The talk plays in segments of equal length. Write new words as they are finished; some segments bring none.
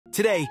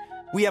Today,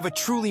 we have a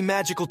truly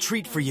magical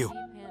treat for you.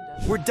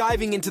 We're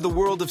diving into the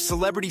world of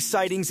celebrity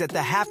sightings at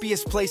the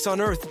happiest place on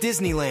Earth,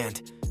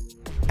 Disneyland.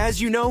 As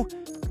you know,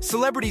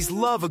 celebrities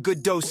love a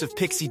good dose of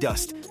pixie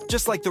dust,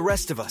 just like the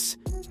rest of us.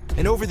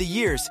 And over the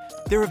years,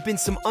 there have been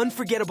some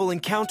unforgettable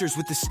encounters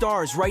with the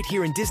stars right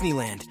here in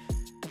Disneyland.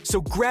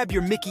 So grab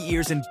your Mickey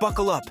ears and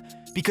buckle up,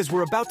 because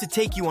we're about to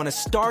take you on a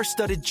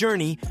star-studded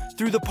journey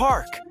through the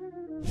park.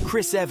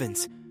 Chris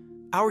Evans.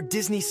 Our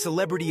Disney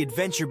celebrity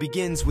adventure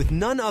begins with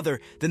none other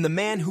than the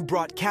man who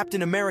brought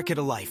Captain America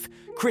to life,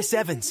 Chris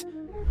Evans.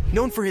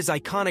 Known for his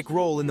iconic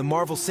role in the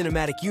Marvel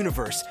Cinematic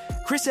Universe,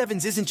 Chris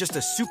Evans isn't just a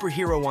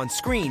superhero on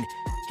screen,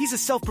 he's a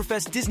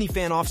self-professed Disney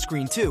fan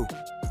off-screen too.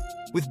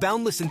 With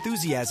boundless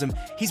enthusiasm,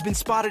 he's been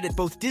spotted at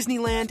both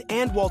Disneyland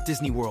and Walt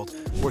Disney World,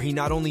 where he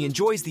not only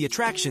enjoys the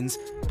attractions,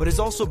 but has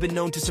also been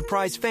known to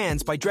surprise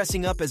fans by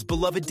dressing up as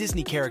beloved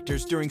Disney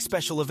characters during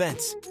special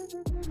events.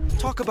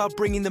 Talk about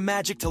bringing the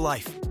magic to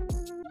life.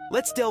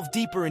 Let's delve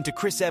deeper into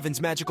Chris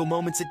Evans' magical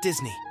moments at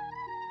Disney.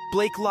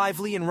 Blake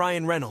Lively and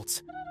Ryan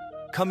Reynolds.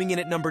 Coming in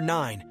at number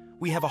 9,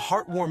 we have a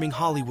heartwarming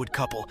Hollywood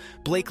couple,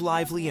 Blake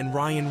Lively and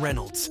Ryan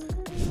Reynolds.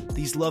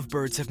 These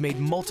lovebirds have made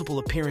multiple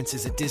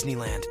appearances at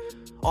Disneyland,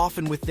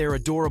 often with their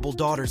adorable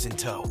daughters in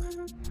tow.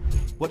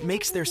 What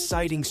makes their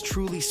sightings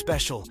truly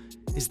special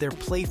is their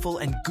playful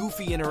and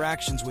goofy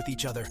interactions with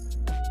each other.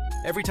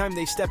 Every time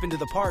they step into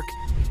the park,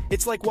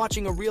 it's like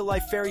watching a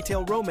real-life fairy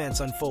tale romance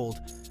unfold,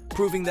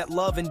 proving that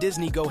love and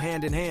Disney go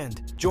hand in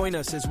hand. Join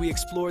us as we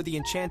explore the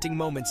enchanting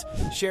moments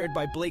shared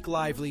by Blake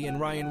Lively and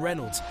Ryan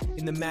Reynolds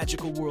in the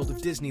magical world of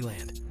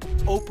Disneyland.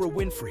 Oprah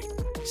Winfrey.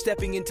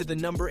 Stepping into the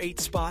number 8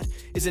 spot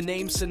is a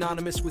name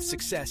synonymous with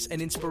success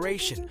and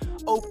inspiration.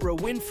 Oprah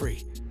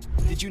Winfrey.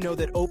 Did you know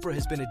that Oprah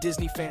has been a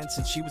Disney fan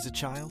since she was a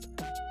child?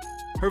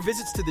 Her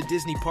visits to the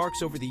Disney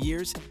parks over the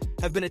years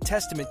have been a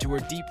testament to her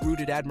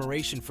deep-rooted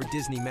admiration for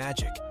Disney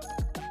magic.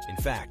 In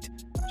fact,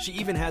 she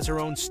even has her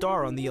own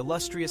star on the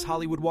illustrious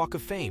Hollywood Walk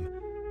of Fame,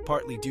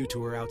 partly due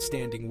to her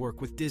outstanding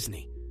work with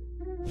Disney.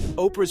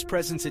 Oprah's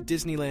presence at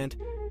Disneyland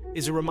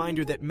is a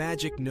reminder that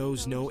magic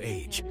knows no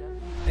age,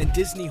 and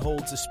Disney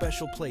holds a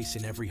special place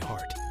in every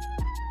heart.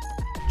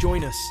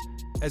 Join us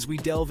as we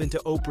delve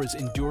into Oprah's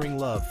enduring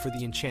love for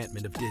the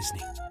enchantment of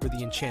Disney.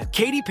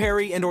 Katy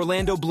Perry and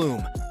Orlando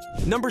Bloom.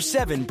 Number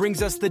 7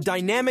 brings us the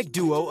dynamic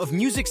duo of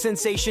music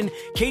sensation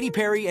Katy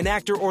Perry and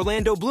actor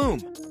Orlando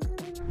Bloom.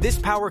 This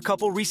power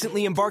couple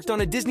recently embarked on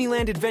a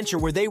Disneyland adventure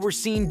where they were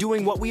seen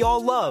doing what we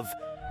all love,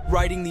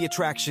 riding the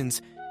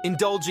attractions,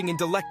 indulging in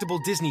delectable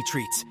Disney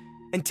treats,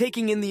 and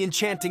taking in the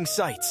enchanting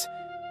sights.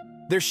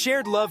 Their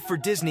shared love for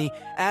Disney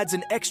adds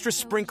an extra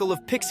sprinkle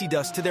of pixie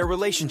dust to their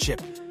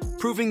relationship,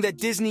 proving that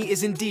Disney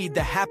is indeed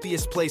the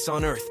happiest place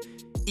on Earth,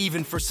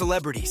 even for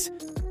celebrities.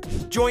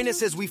 Join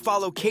us as we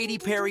follow Katy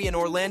Perry and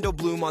Orlando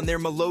Bloom on their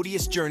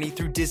melodious journey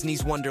through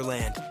Disney's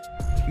Wonderland.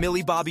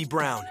 Millie Bobby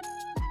Brown.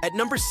 At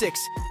number 6,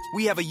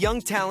 we have a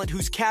young talent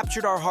who's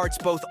captured our hearts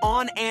both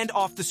on and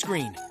off the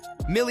screen,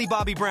 Millie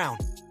Bobby Brown.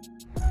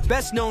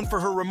 Best known for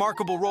her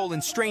remarkable role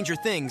in Stranger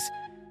Things,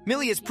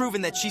 Millie has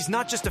proven that she's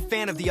not just a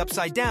fan of the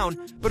Upside Down,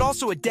 but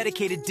also a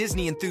dedicated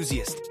Disney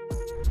enthusiast.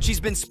 She's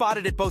been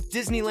spotted at both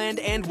Disneyland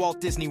and Walt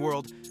Disney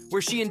World,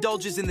 where she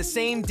indulges in the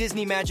same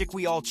Disney magic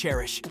we all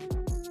cherish.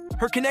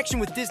 Her connection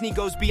with Disney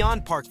goes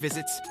beyond park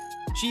visits.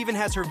 She even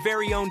has her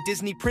very own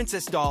Disney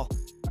princess doll,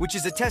 which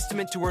is a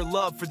testament to her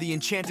love for the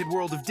enchanted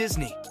world of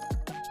Disney.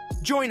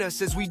 Join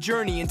us as we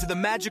journey into the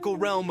magical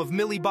realm of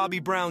Millie Bobby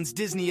Brown's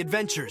Disney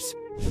adventures.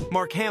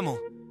 Mark Hamill.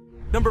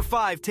 Number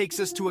 5 takes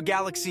us to a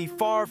galaxy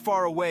far,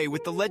 far away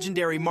with the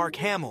legendary Mark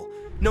Hamill,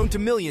 known to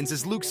millions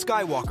as Luke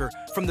Skywalker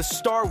from the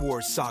Star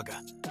Wars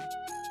saga.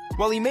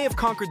 While he may have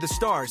conquered the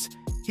stars,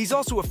 he's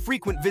also a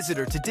frequent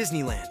visitor to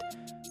Disneyland,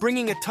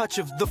 bringing a touch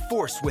of the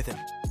Force with him.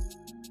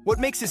 What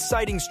makes his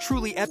sightings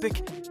truly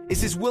epic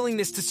is his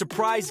willingness to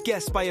surprise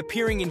guests by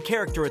appearing in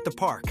character at the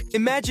park.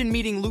 Imagine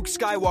meeting Luke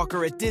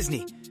Skywalker at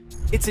Disney.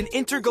 It's an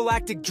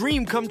intergalactic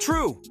dream come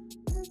true.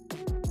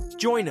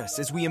 Join us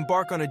as we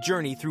embark on a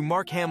journey through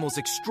Mark Hamill's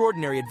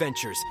extraordinary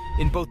adventures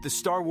in both the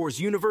Star Wars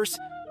universe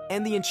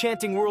and the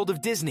enchanting world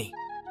of Disney.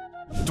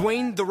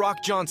 Dwayne "The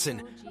Rock"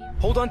 Johnson.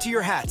 Hold on to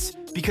your hats,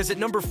 because at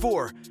number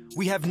 4,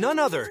 we have none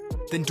other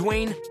than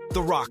Dwayne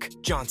 "The Rock"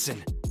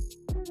 Johnson.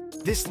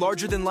 This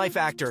larger-than-life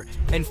actor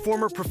and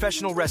former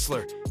professional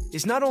wrestler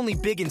is not only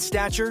big in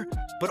stature,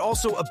 but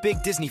also a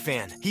big Disney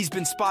fan. He's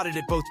been spotted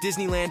at both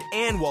Disneyland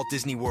and Walt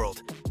Disney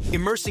World,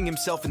 immersing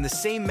himself in the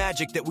same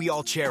magic that we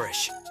all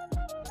cherish.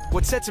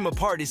 What sets him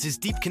apart is his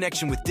deep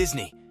connection with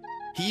Disney.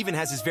 He even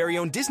has his very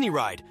own Disney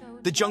ride,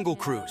 the Jungle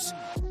Cruise.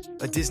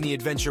 A Disney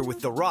adventure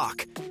with The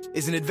Rock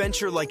is an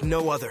adventure like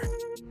no other.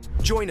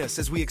 Join us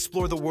as we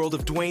explore the world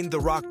of Dwayne "The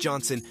Rock"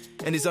 Johnson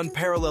and his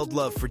unparalleled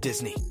love for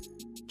Disney.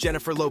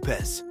 Jennifer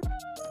Lopez.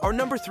 Our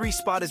number 3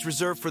 spot is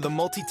reserved for the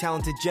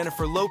multi-talented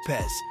Jennifer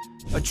Lopez,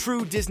 a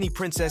true Disney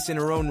princess in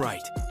her own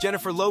right.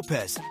 Jennifer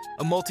Lopez,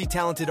 a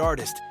multi-talented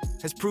artist,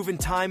 has proven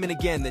time and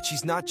again that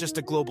she's not just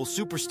a global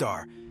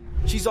superstar,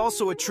 she's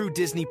also a true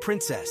Disney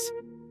princess.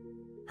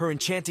 Her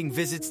enchanting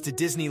visits to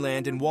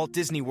Disneyland and Walt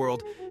Disney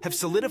World have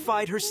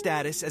solidified her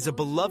status as a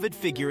beloved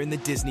figure in the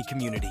Disney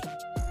community.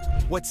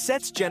 What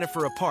sets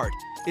Jennifer apart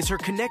is her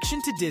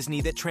connection to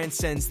Disney that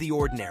transcends the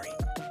ordinary.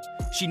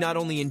 She not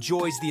only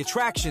enjoys the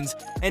attractions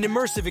and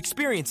immersive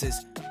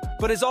experiences,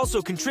 but has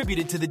also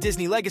contributed to the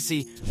Disney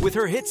legacy with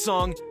her hit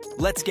song,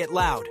 Let's Get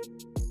Loud.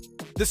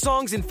 The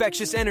song's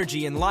infectious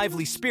energy and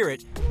lively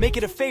spirit make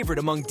it a favorite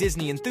among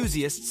Disney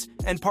enthusiasts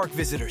and park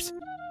visitors.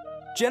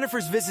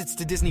 Jennifer's visits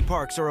to Disney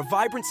parks are a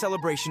vibrant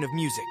celebration of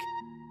music,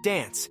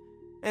 dance,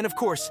 and of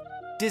course,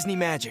 Disney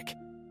magic.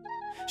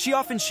 She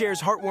often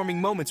shares heartwarming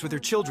moments with her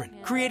children,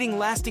 creating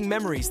lasting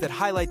memories that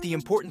highlight the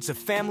importance of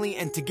family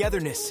and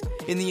togetherness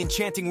in the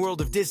enchanting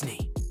world of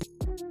Disney.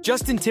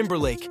 Justin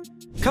Timberlake.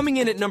 Coming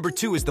in at number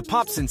 2 is the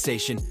pop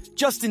sensation,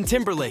 Justin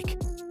Timberlake.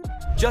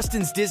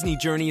 Justin's Disney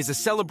journey is a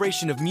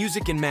celebration of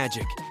music and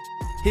magic.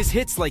 His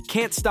hits like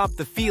Can't Stop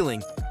the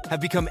Feeling have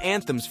become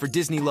anthems for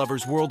Disney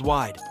lovers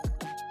worldwide.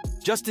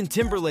 Justin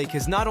Timberlake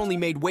has not only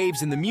made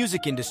waves in the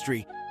music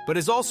industry, but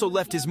has also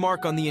left his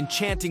mark on the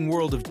enchanting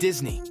world of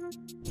Disney.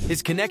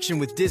 His connection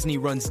with Disney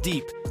runs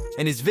deep,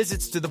 and his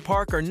visits to the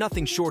park are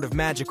nothing short of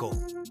magical.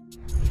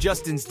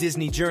 Justin's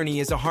Disney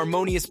journey is a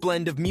harmonious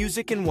blend of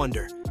music and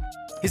wonder.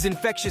 His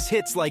infectious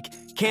hits like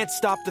Can't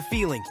Stop the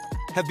Feeling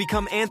have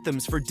become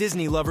anthems for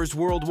Disney lovers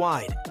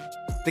worldwide.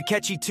 The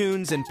catchy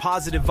tunes and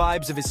positive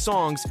vibes of his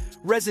songs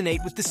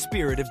resonate with the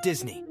spirit of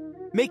Disney,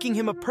 making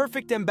him a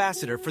perfect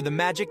ambassador for the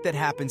magic that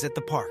happens at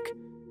the park.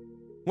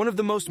 One of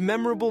the most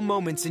memorable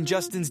moments in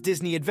Justin's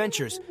Disney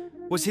adventures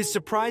was his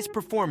surprise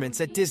performance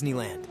at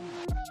Disneyland.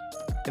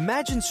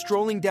 Imagine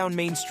strolling down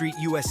Main Street,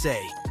 USA,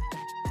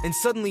 and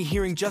suddenly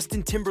hearing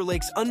Justin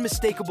Timberlake's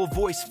unmistakable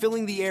voice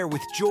filling the air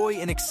with joy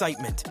and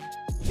excitement.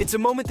 It's a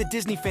moment that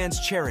Disney fans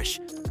cherish,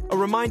 a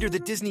reminder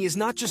that Disney is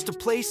not just a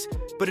place,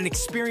 but an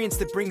experience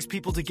that brings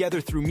people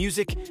together through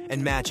music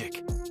and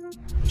magic.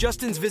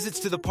 Justin's visits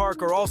to the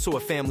park are also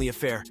a family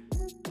affair.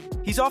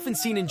 He's often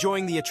seen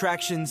enjoying the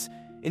attractions,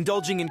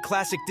 indulging in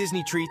classic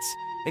Disney treats,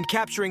 and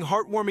capturing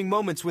heartwarming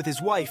moments with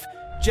his wife,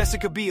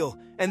 Jessica Biel,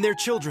 and their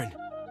children.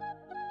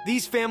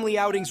 These family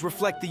outings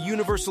reflect the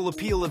universal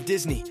appeal of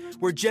Disney,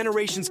 where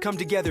generations come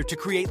together to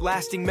create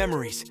lasting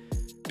memories.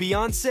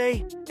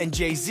 Beyoncé and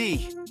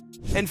Jay-Z.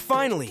 And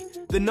finally,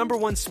 the number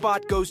 1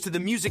 spot goes to the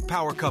music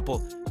power couple,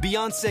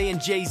 Beyoncé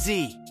and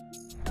Jay-Z.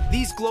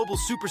 These global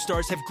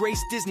superstars have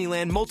graced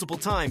Disneyland multiple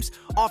times,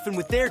 often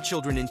with their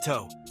children in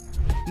tow.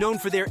 Known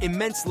for their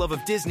immense love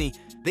of Disney,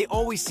 they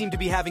always seem to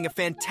be having a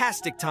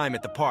fantastic time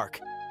at the park.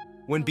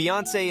 When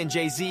Beyoncé and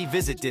Jay-Z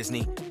visit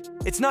Disney,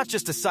 it's not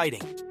just a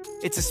sighting.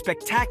 It's a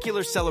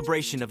spectacular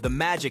celebration of the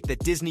magic that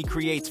Disney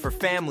creates for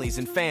families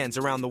and fans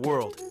around the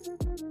world.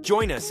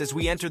 Join us as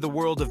we enter the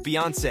world of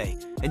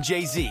Beyoncé and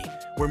Jay-Z,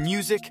 where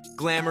music,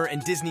 glamour,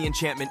 and Disney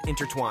enchantment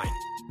intertwine.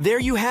 There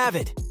you have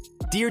it,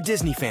 dear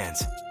Disney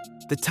fans.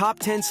 The top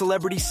 10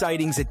 celebrity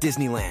sightings at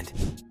Disneyland.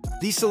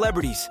 These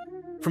celebrities,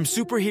 from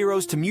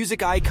superheroes to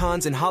music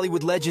icons and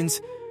Hollywood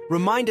legends,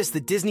 remind us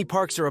that Disney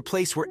parks are a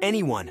place where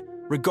anyone,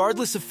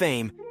 regardless of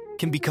fame,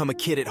 can become a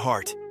kid at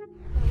heart.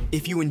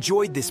 If you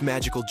enjoyed this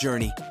magical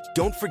journey,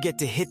 don't forget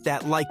to hit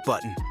that like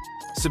button,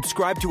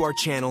 subscribe to our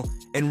channel,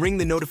 and ring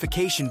the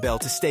notification bell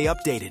to stay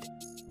updated.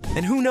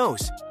 And who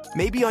knows,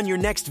 maybe on your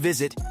next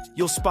visit,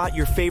 you'll spot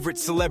your favorite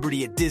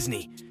celebrity at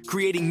Disney,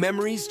 creating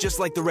memories just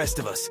like the rest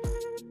of us.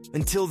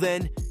 Until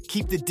then,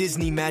 keep the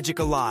Disney magic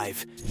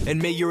alive,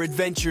 and may your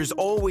adventures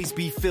always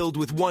be filled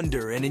with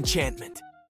wonder and enchantment.